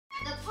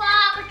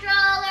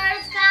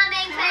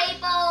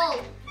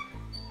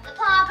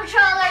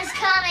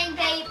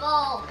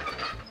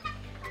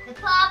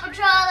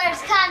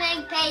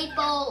coming,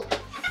 people!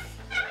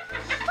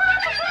 Paw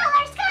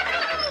Patroller's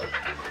coming!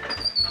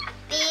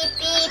 Beep,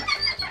 beep,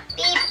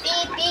 beep,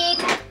 beep, beep.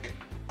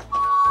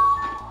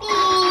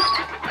 Beep,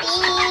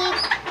 beep,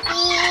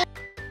 beep.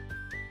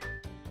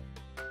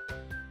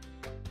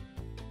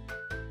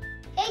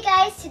 Hey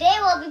guys, today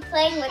we'll be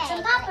playing with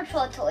some Paw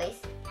Patrol toys.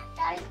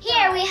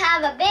 Here we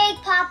have a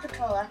big Paw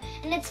Patroller,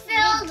 and it's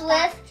filled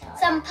with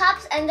some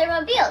pups and their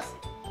mobiles.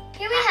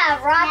 Here we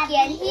have Rocky,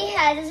 and he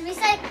has his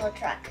recycle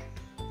truck.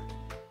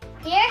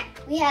 Here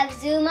we have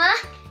Zuma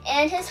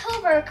and his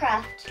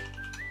hovercraft.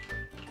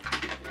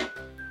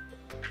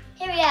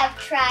 Here we have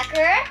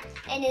Tracker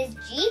and his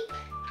Jeep.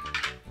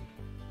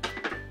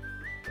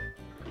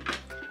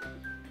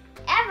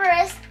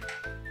 Everest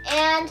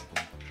and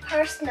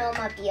her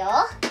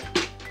snowmobile.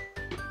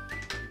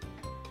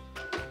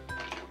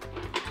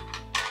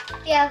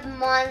 We have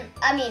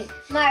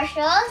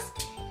Marshall's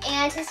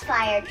and his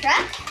fire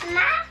truck.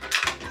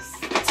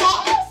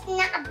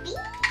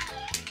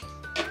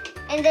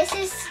 And this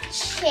is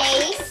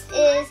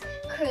Chase's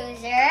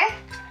cruiser.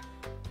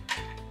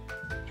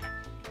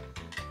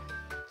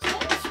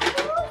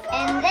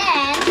 And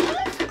then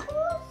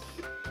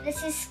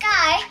this is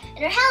Sky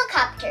and her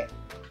helicopter.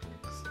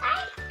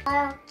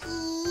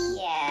 Rocky.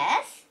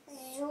 Yes.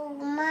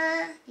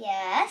 Zuma.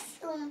 Yes.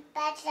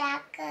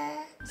 Tracker.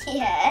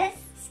 Yes.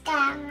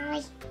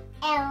 Sky.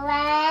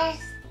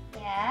 Everest.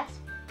 Yes.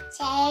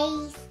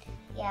 Chase.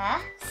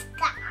 Yeah.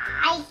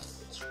 Sky.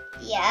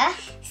 Yeah.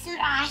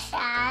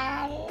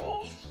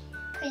 Marshall.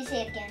 Could you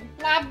say it again?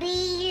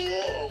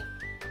 Nabil.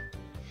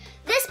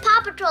 This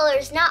Paw Patroller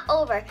is not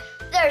over.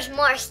 There's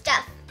more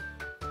stuff.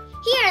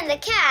 Here in the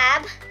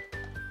cab,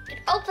 you can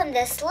open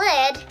this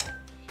lid,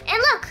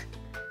 and look,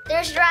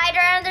 there's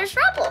Ryder and there's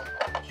Rubble.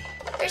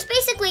 There's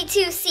basically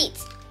two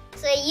seats,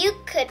 so you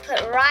could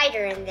put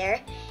Ryder in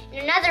there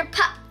and another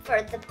pup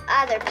for the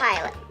other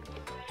pilot.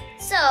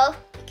 So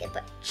you could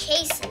put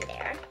Chase in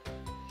there,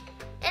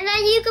 and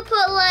then you could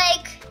put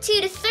like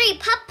 2 to 3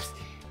 pups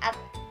up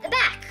the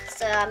back.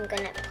 So I'm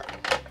gonna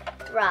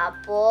put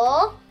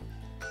Rubble,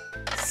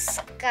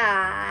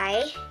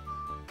 Sky,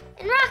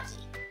 and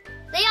Rocky.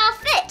 They all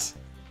fit.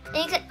 And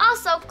you can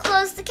also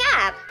close the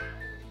cab.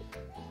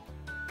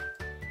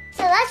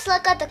 So let's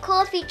look at the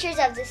cool features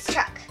of this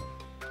truck.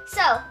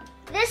 So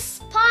this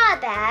paw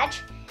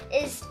badge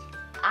is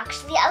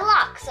actually a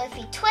lock. So if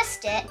you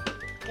twist it,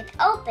 you can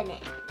open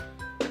it.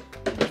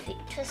 If you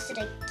twist it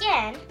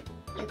again,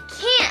 you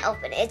can't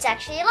open it. It's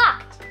actually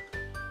locked.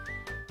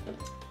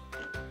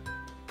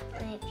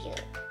 And if you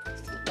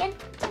twist it again,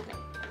 it's open.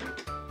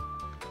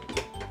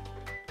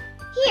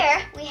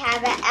 Here we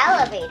have an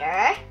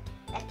elevator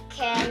that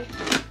can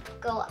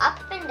go up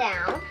and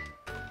down.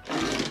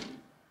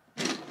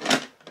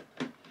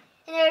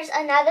 And there's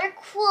another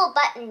cool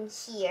button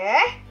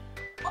here.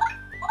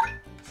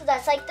 So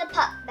that's like the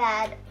pup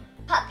pad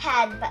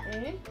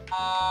button.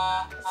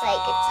 It's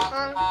like it's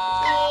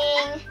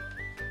honking.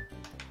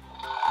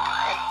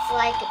 It's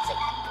like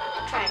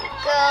trying to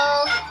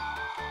go.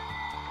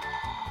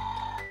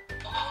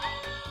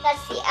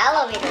 That's the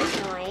elevator's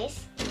noise.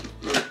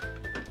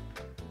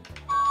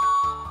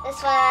 This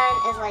one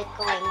is like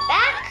going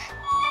back.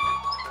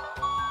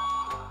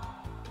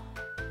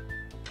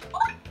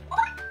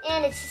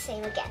 And it's the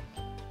same again.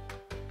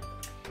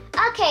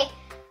 Okay,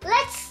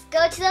 let's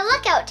go to the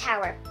lookout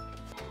tower.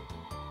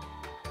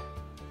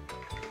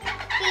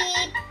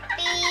 Beep,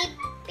 beep,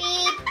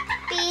 beep,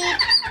 beep,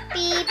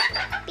 beep,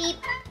 beep.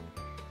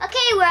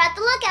 Okay, we're at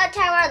the lookout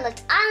tower.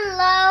 Let's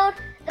unload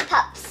the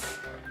pups.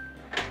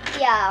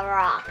 Yeah,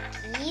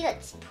 Rocky.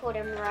 Let's put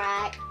him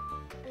right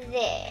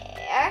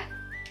there.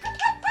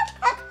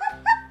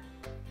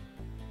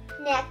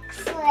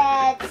 Next,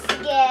 let's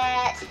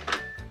get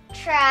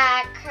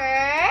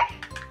Tracker.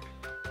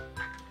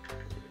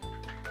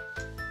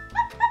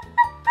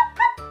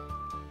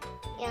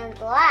 And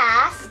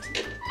last,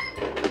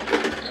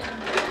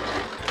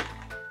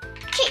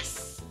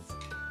 Chase.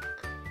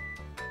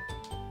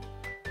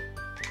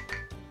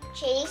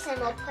 Chase, and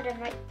we'll put him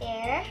right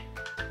there.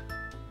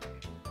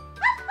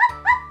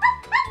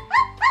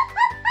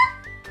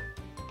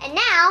 And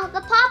now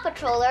the Paw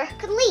Patroller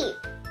could leave.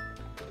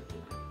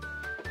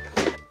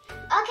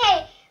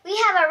 Okay, we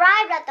have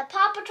arrived at the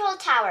Paw Patrol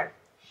Tower.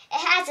 It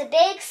has a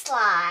big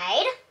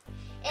slide,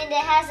 and it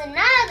has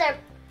another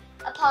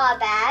paw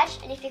badge,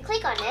 and if you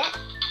click on it,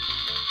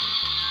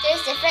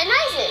 there's different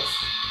noises.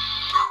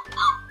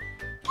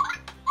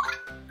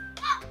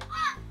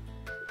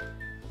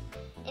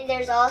 And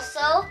there's also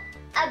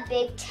a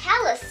big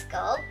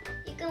telescope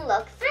you can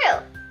look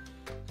through.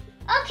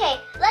 Okay,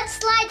 let's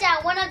slide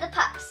down one of the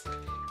pups.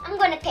 I'm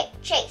going to pick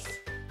Chase.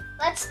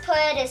 Let's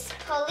put his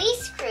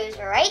police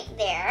cruiser right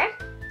there.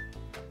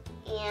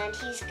 And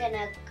he's going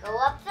to go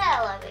up the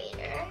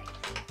elevator.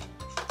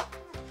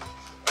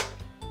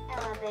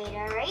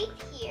 Elevator right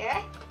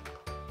here.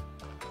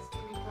 It's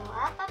going to go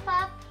up, up,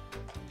 up.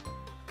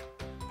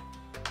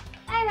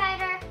 Hi,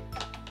 Ryder.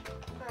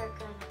 We're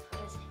going to put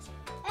his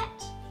pet.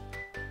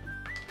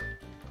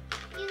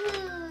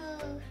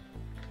 Yoo-hoo.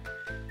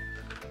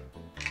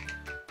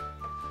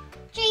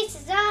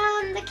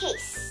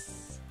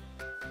 case.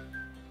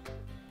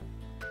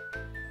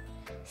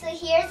 So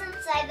here's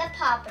inside the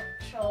Paw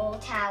Patrol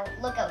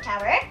lookout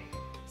tower.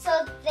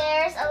 So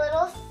there's a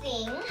little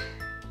thing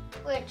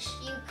which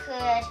you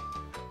could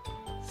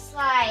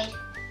slide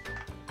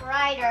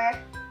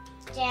Ryder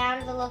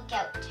down the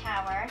lookout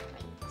tower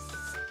like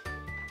this.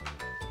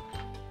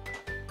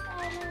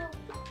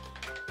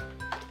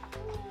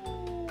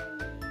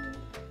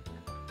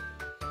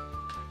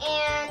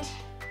 And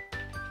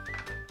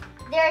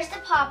there's the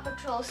Paw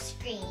Patrol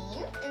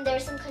screen, and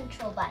there's some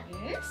control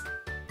buttons,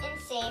 and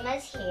same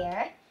as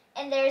here,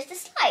 and there's the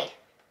slide.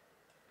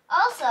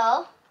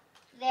 Also,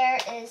 there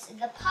is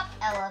the pup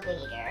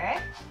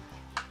elevator.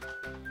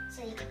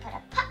 So you can put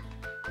a pup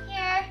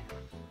here.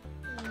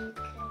 You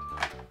could...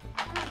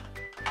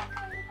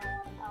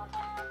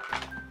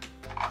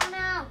 Oh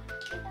no,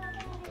 you fell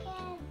down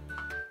again.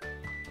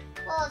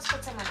 Well, let's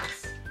put someone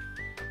else.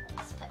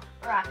 Let's put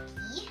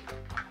Rocky.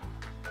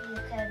 You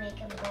could make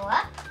him go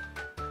up.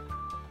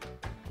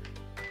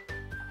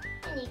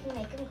 And you can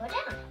make him go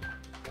down.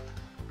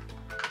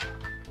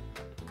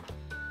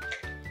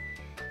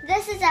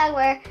 This is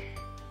our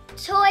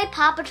toy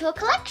Paw Patrol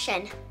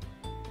collection.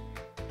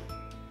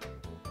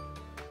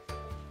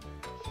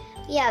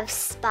 We have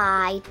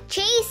Spy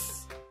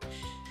Chase,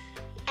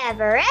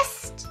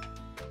 Everest,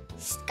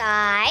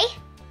 Sky,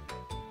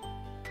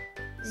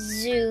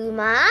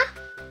 Zuma,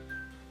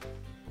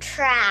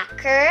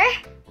 Tracker,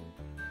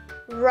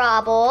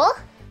 Rubble.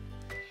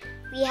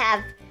 We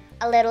have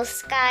a little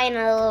Sky and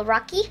a little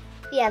Rocky.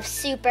 We have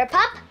Super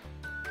Pup,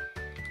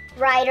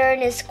 Ryder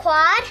and his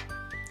quad,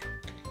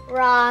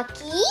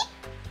 Rocky,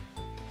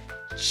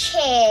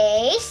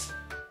 Chase.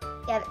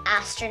 We have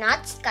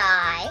Astronaut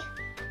Sky,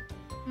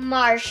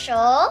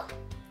 Marshall,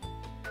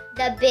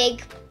 the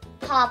big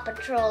Paw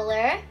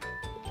Patroller,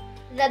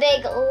 the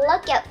big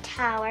lookout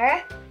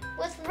tower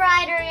with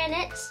Ryder in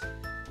it,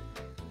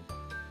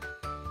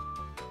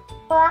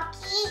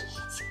 Rocky,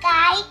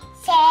 Sky,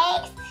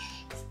 Chase,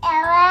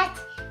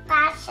 Everest,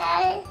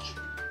 Marshall.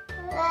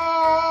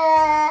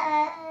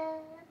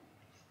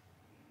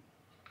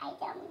 I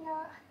don't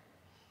know.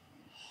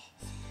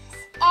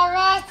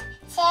 Everest,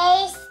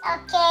 Chase,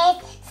 okay,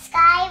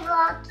 Sky,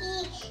 Rocky,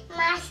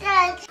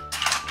 Marshall.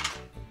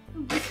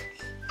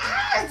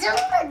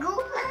 Zuma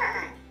Guma.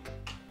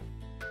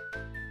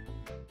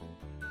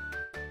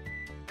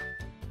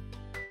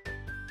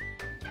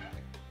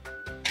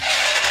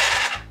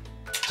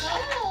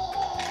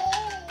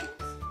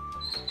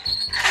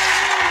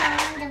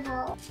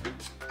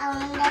 I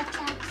want the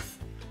trucks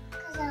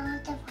because I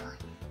want the ball.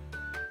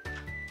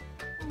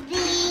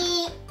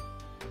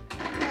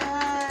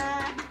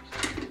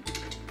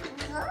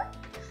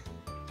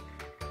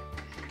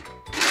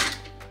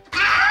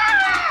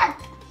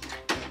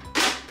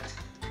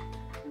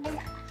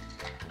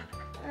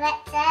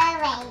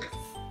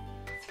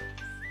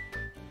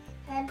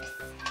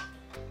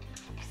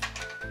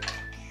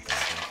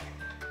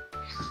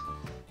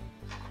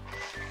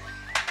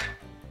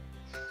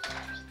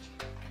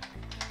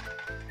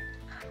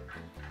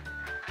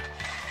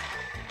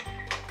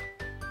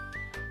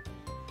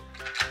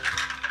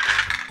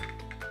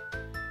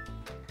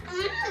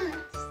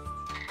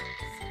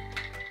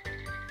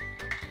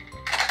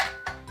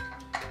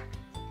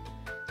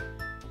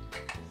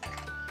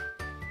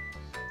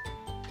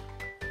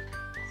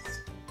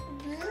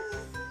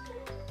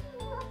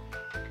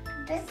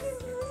 Let's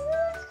erase.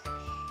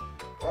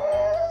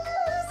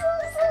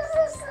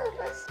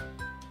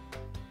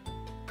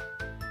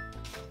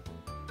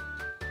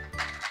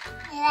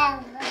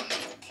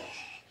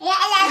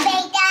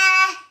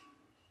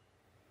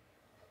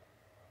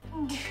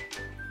 Oops.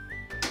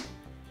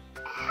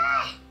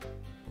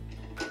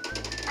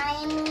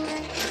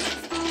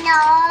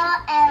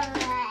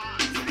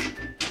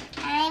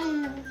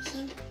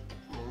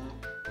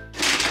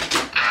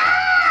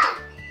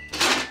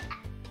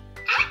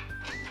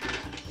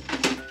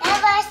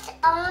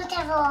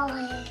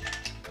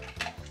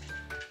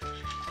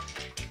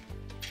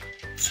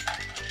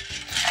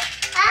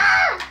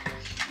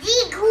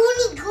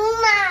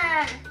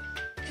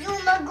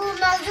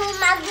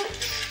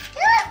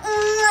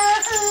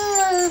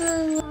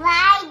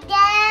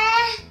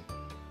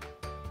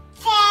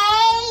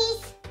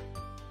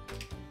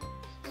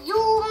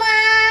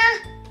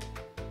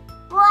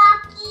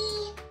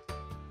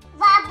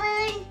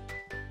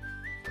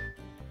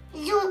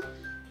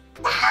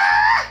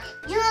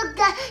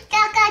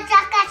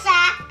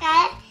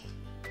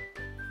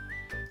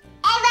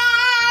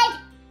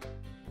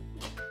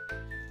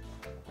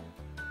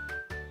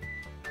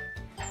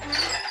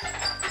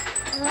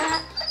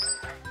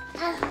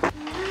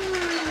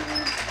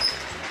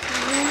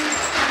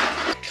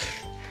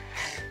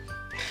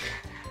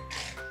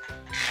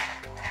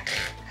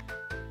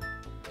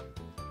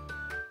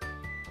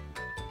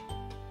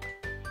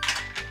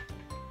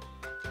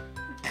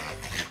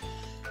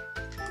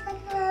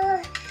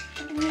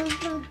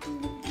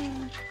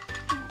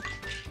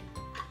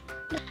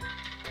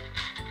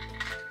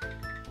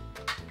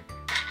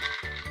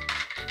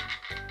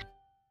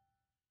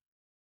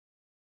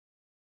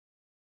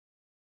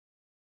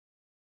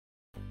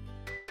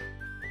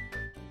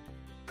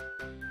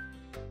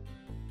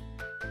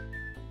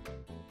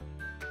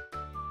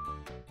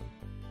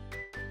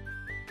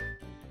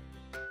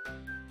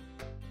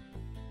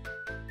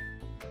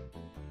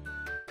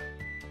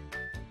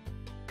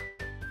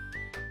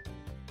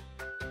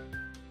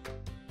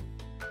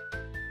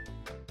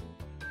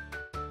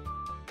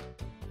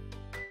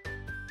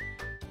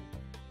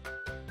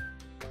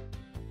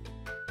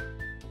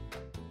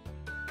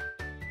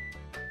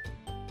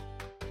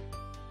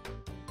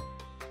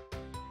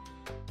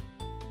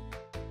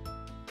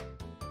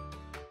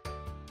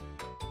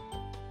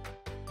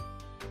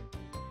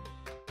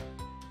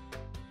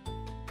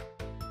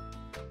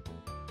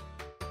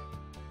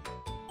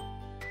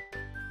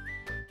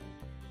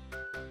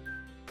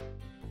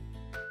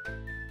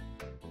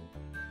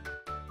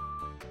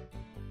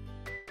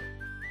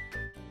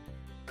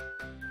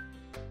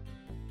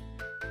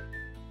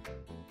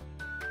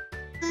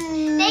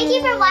 Thank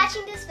you for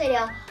watching this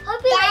video.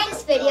 Hope you liked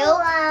this video.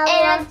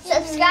 And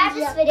subscribe to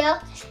this video.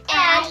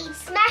 And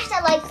smash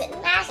that like button.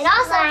 And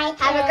also,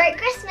 have a great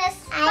Christmas.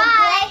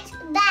 Bye.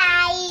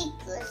 Bye.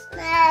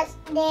 Christmas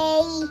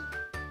Day.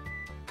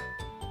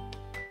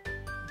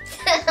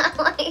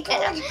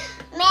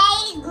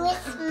 Merry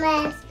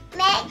Christmas.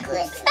 Merry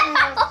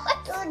Christmas.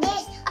 Do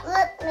this.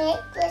 Look, Merry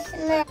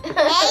Christmas.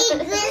 Merry